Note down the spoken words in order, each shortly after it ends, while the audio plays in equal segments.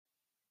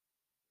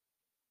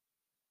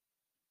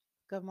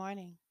Good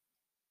morning,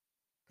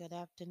 good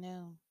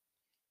afternoon,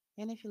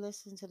 and if you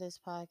listen to this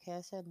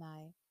podcast at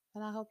night,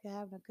 then I hope you're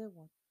having a good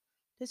one.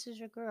 This is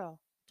your girl.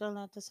 Don't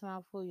let the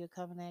smile fool you,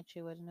 coming at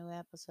you with a new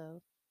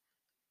episode.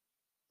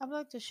 I'd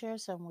like to share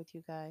something with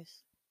you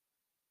guys.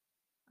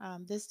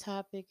 This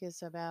topic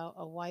is about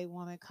a white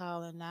woman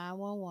calling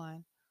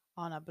 911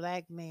 on a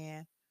black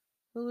man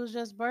who was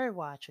just bird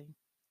watching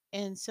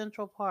in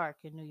Central Park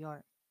in New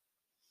York.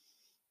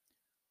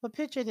 But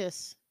picture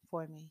this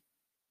for me.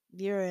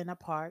 You're in a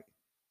park.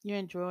 You're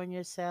enjoying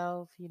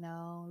yourself,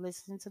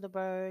 listening to the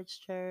birds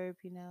chirp,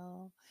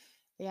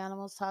 the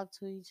animals talk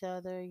to each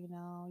other,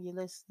 you're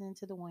listening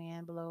to the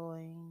wind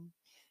blowing.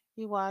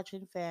 You're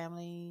watching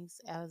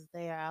families as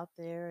they are out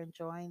there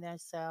enjoying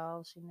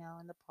themselves, in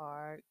the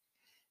park,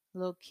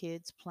 little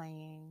kids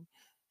playing.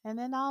 And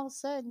then all of a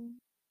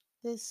sudden,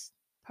 this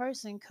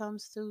person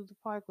comes through the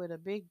park with a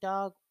big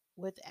dog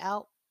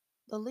without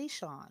the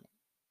leash on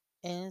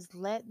it and is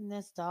letting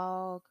this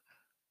dog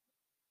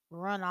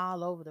run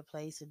all over the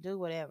place and do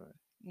whatever,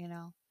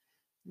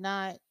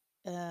 not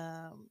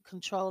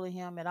controlling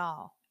him at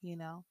all,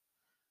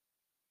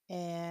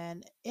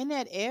 And in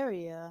that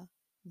area,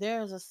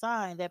 there's a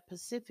sign that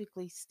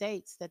specifically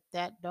states that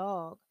that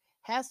dog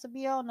has to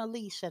be on a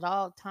leash at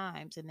all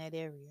times in that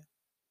area.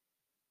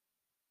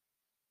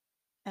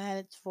 And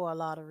it's for a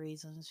lot of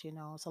reasons,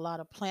 It's a lot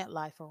of plant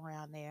life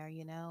around there, and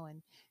you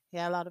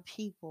got a lot of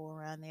people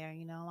around there,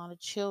 a lot of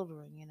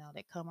children,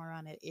 that come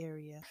around that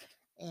area.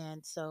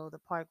 And so the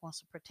park wants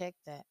to protect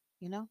that,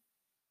 you know?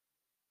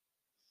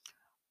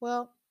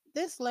 Well,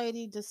 this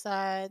lady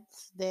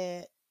decides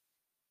that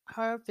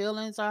her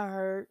feelings are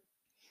hurt,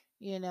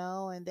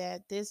 and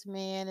that this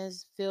man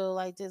is feel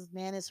like this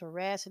man is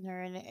harassing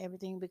her and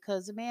everything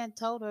because the man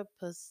told her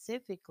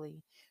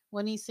specifically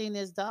when he seen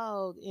this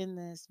dog in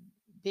this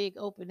big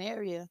open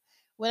area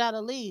without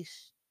a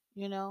leash,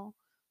 you know,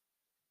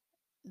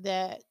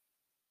 that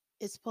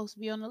it's supposed to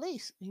be on the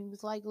leash. He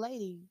was like,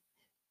 "Lady,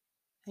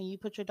 and you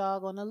put your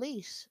dog on a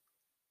leash.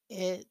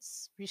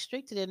 It's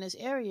restricted in this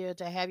area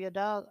to have your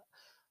dog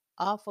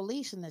off a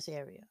leash in this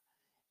area."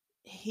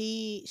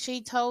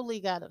 She totally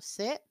got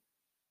upset.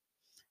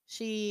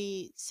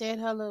 She said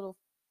her little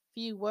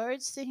few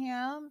words to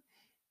him,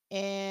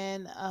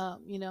 and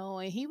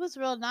and he was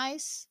real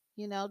nice,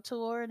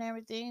 to her and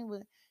everything.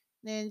 But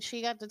then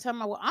she got to tell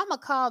me, "Well, I'm gonna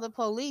call the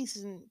police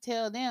and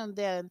tell them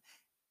that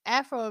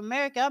Afro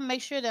American. I'll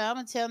make sure that I'm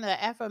gonna tell them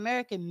that Afro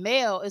American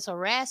male is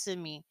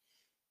harassing me."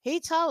 He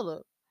told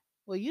her,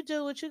 "Well, you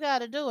do what you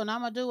gotta do, and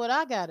I'm gonna do what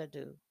I gotta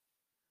do."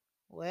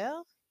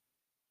 Well,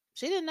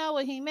 she didn't know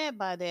what he meant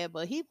by that,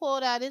 but he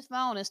pulled out his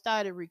phone and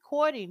started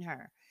recording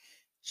her.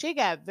 She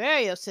got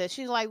very upset.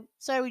 She's like,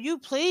 "Sir, will you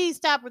please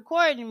stop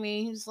recording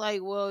me?" He's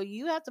like, "Well,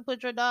 you have to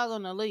put your dog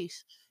on the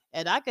leash,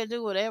 and I can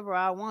do whatever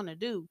I want to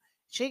do."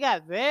 She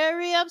got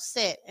very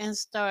upset and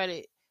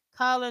started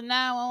calling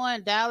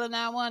 911, dialing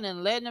 911,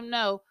 and letting them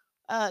know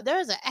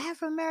there's an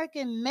African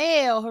American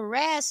male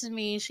harassing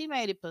me. And she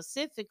made it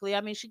specifically.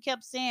 I mean, she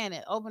kept saying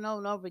it over and over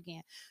and over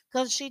again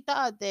because she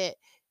thought that,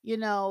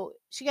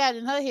 she got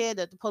in her head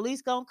that the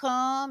police gonna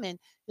come and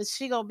that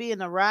she gonna be in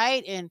the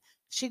right and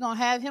she gonna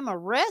have him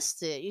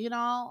arrested,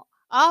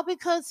 all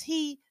because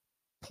he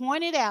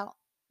pointed out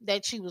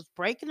that she was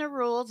breaking the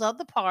rules of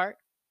the park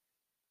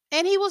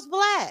and he was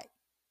black.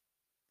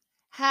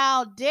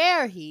 How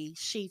dare he,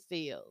 she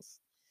feels.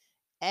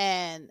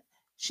 And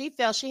she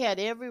felt she had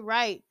every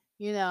right,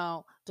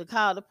 to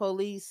call the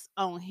police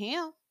on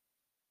him.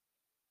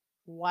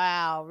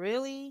 Wow,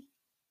 really?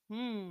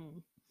 Hmm.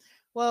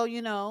 Well,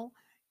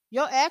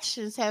 your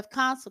actions have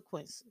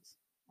consequences.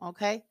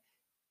 Okay?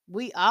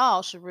 We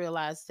all should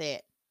realize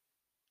that,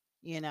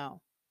 you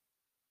know.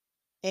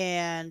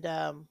 And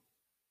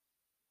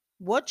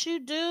what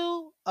you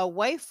do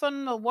away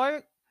from the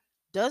work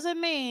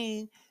doesn't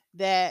mean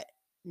that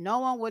no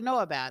one would know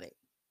about it.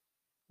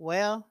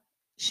 Well,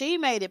 she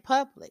made it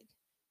public,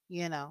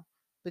 you know,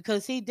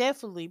 because he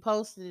definitely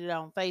posted it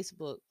on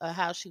Facebook of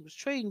how she was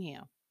treating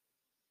him.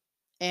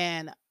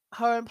 And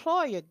her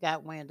employer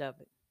got wind of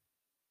it.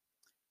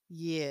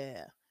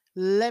 Yeah.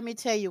 Let me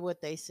tell you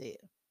what they said.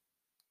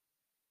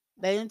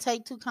 They didn't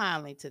take too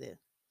kindly to this.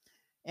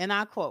 And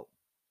I quote,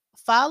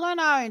 "Following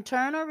our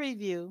internal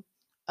review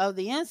of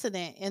the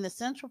incident in the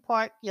Central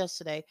Park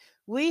yesterday,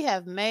 we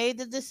have made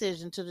the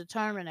decision to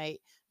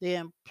terminate the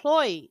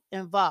employee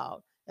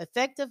involved,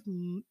 effective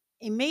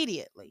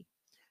immediately.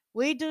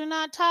 We do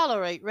not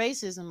tolerate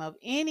racism of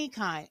any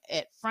kind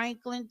at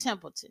Franklin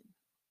Templeton."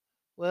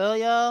 Well,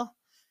 y'all,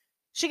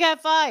 she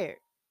got fired.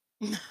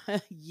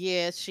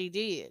 Yes, she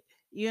did.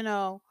 You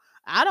know,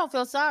 I don't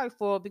feel sorry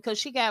for her because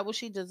she got what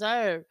she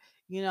deserved,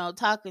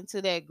 talking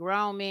to that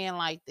grown man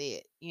like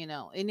that,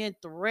 and then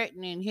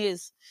threatening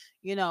his,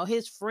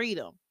 his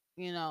freedom,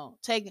 trying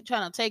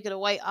to take it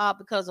away all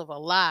because of a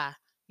lie,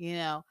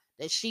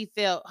 that she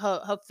felt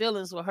her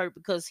feelings were hurt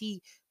because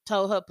he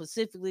told her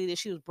specifically that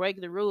she was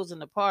breaking the rules in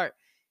the park.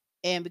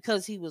 And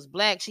because he was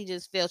black, she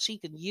just felt she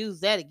could use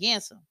that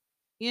against him.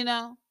 You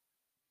know,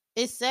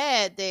 it's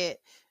sad that,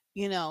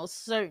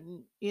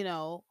 certain,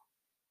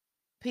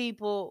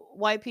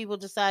 white people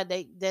decide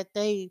that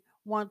they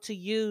want to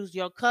use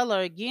your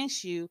color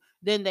against you,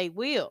 then they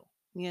will,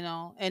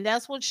 and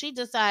that's what she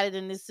decided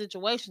in this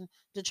situation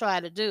to try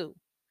to do.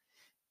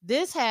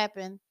 This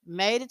happened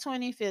May the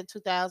 25th,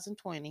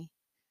 2020,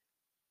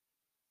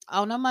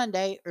 on a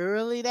Monday,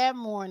 early that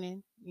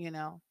morning,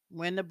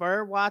 when the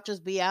bird watchers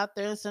be out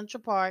there in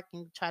Central Park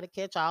and try to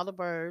catch all the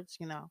birds,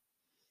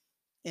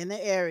 in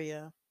the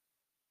area.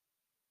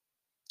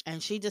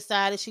 And she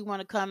decided she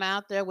want to come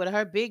out there with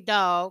her big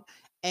dog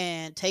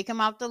and take him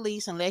off the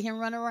leash and let him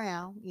run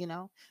around.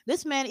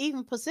 This man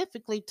even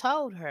specifically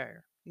told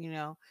her,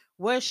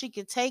 where she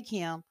could take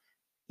him,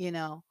 you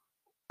know,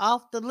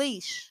 off the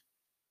leash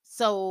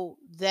so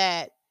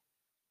that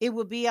it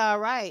would be all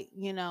right,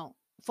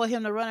 for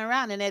him to run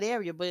around in that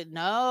area. But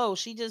no,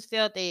 she just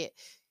felt that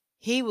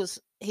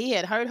he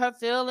had hurt her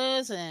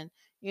feelings, and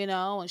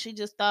she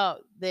just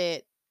thought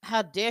that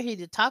how dare he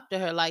to talk to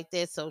her like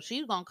that. So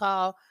she's gonna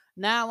call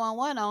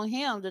 911 on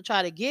him to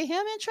try to get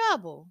him in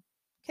trouble.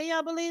 Can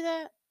y'all believe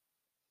that?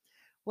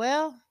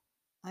 Well,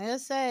 I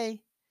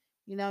say,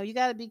 you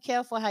got to be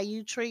careful how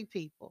you treat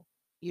people.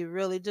 You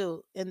really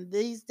do. And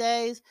these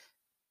days,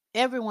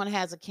 everyone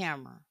has a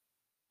camera.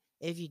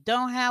 If you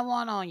don't have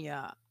one on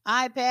your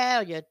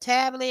iPad or your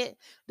tablet,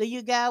 then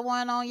you got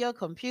one on your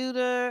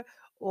computer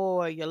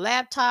or your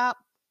laptop,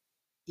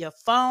 your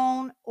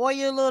phone, or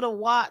your little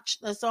watch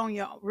that's on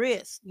your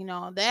wrist,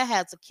 that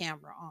has a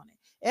camera on it.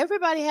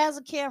 Everybody has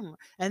a camera,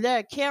 and there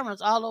are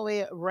cameras all the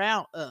way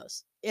around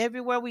us.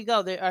 Everywhere we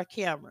go, there are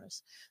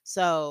cameras.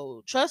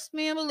 So trust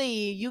me and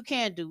believe you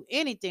can't do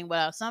anything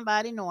without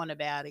somebody knowing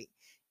about it.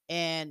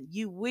 And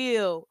you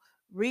will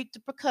reap the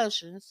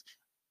repercussions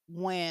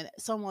when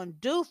someone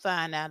do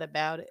find out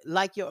about it,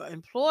 like your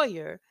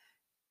employer,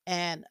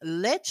 and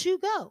let you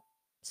go.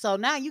 So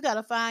now you got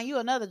to find you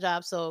another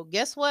job. So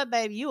guess what,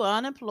 baby? You are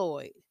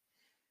unemployed.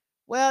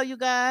 Well, you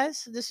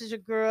guys, this is your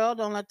girl.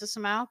 Don't let the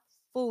smile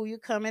fool you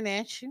coming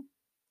at you.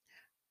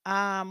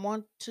 I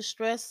want to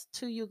stress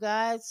to you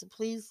guys,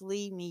 please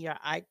leave me your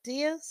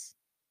ideas.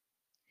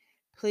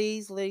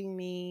 Please leave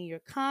me your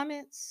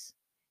comments.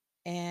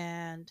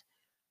 And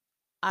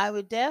I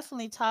would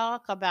definitely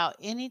talk about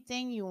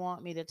anything you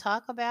want me to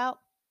talk about.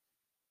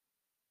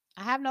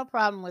 I have no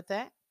problem with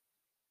that.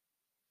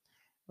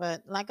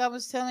 But like I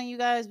was telling you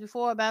guys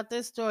before about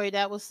this story,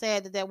 that was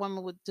sad that that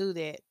woman would do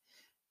that.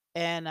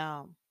 And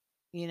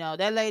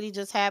that lady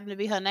just happened to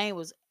be her name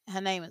is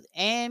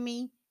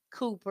Amy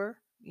Cooper,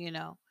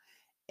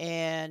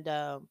 and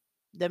the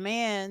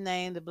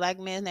black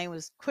man's name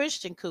was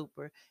Christian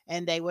Cooper,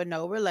 and they were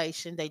no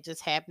relation. They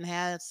just happened to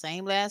have the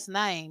same last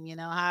name.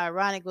 How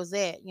ironic was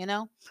that?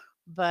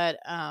 But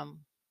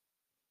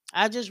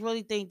I just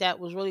really think that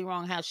was really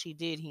wrong how she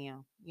did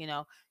him.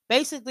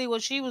 Basically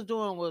what she was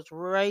doing was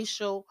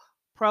racial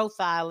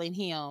profiling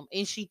him,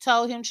 and she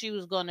told him she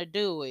was going to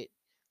do it.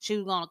 She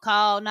was going to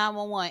call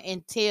 911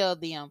 and tell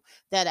them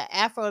that an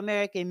Afro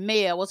American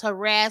male was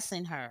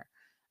harassing her.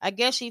 I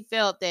guess she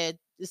felt that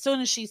as soon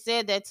as she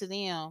said that to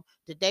them,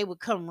 that they would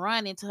come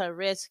running to her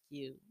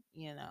rescue.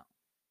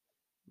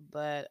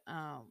 But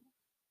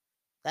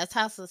that's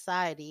how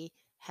society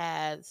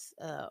has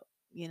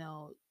you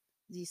know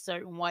these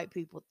certain white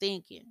people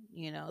thinking,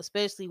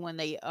 especially when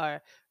they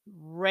are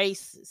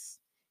racist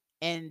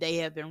and they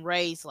have been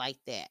raised like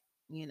that.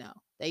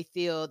 They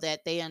feel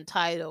that they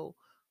entitled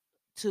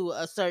to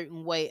a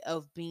certain way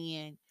of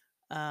being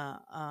uh,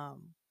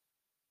 um,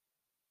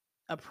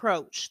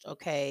 approached,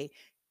 okay,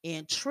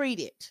 and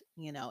treated.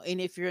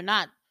 And if you're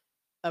not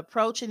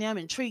approaching them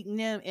and treating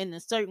them in a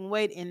certain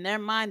way in their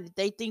mind that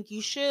they think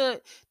you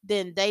should,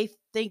 then they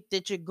think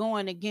that you're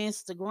going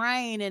against the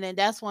grain, and then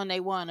that's when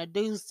they want to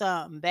do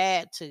something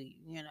bad to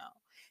you,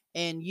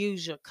 and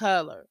use your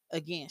color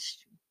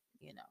against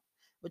you.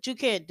 But you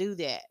can't do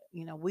that.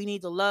 We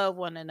need to love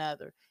one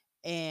another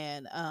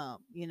and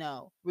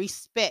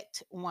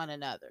respect one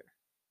another,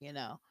 you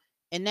know.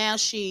 And now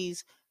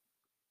she's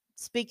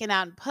speaking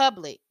out in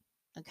public,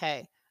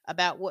 okay,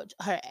 about what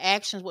her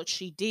actions, what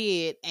she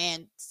did,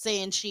 and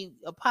saying she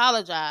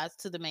apologized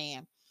to the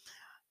man,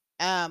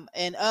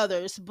 and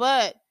others,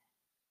 but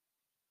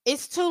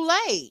it's too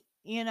late.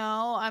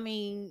 I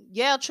mean,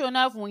 yeah, true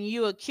enough, when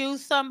you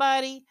accuse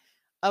somebody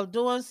of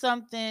doing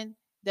something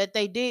that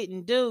they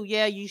didn't do,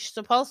 yeah, you're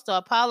supposed to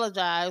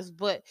apologize,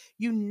 but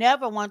you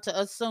never want to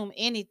assume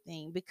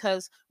anything,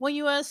 because when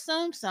you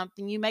assume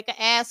something, you make an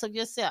ass of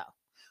yourself.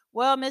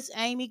 Well, Miss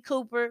Amy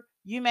Cooper,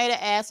 you made an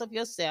ass of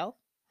yourself,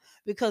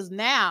 because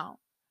now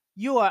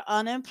you are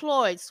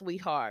unemployed,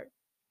 sweetheart.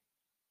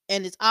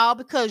 And it's all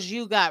because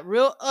you got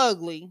real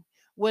ugly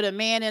with a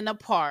man in the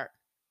park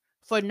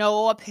for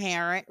no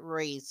apparent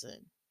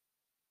reason.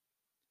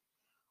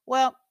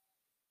 Well,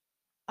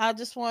 I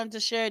just wanted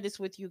to share this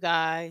with you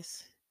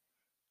guys.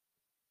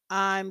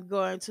 I'm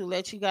going to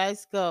let you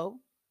guys go.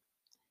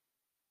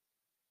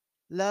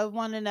 Love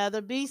one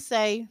another. Be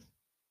safe.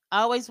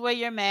 Always wear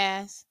your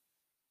mask.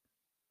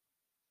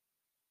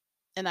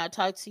 And I'll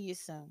talk to you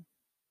soon.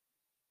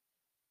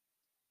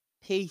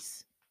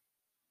 Peace.